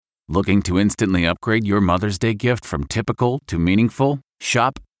Looking to instantly upgrade your Mother's Day gift from typical to meaningful?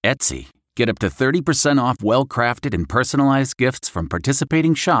 Shop Etsy. Get up to 30% off well-crafted and personalized gifts from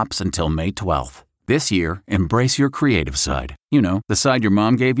participating shops until May 12th. This year, embrace your creative side. You know, the side your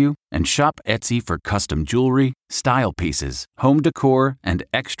mom gave you. And shop Etsy for custom jewelry, style pieces, home decor, and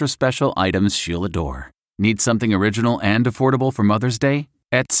extra special items she'll adore. Need something original and affordable for Mother's Day?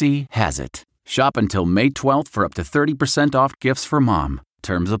 Etsy has it. Shop until May 12th for up to 30% off gifts for mom.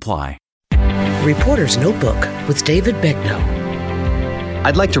 Terms apply. Reporter's Notebook with David Begnaud.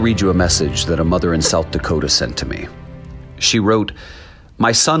 I'd like to read you a message that a mother in South Dakota sent to me. She wrote,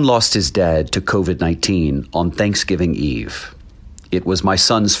 "My son lost his dad to COVID-19 on Thanksgiving Eve. It was my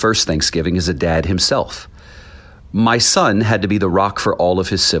son's first Thanksgiving as a dad himself. My son had to be the rock for all of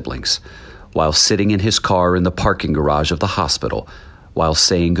his siblings, while sitting in his car in the parking garage of the hospital, while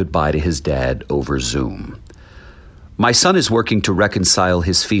saying goodbye to his dad over Zoom. My son is working to reconcile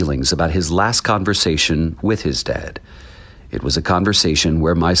his feelings about his last conversation with his dad. It was a conversation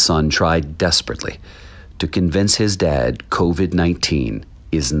where my son tried desperately to convince his dad COVID-19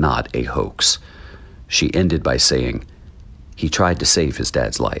 is not a hoax." She ended by saying, "He tried to save his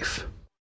dad's life."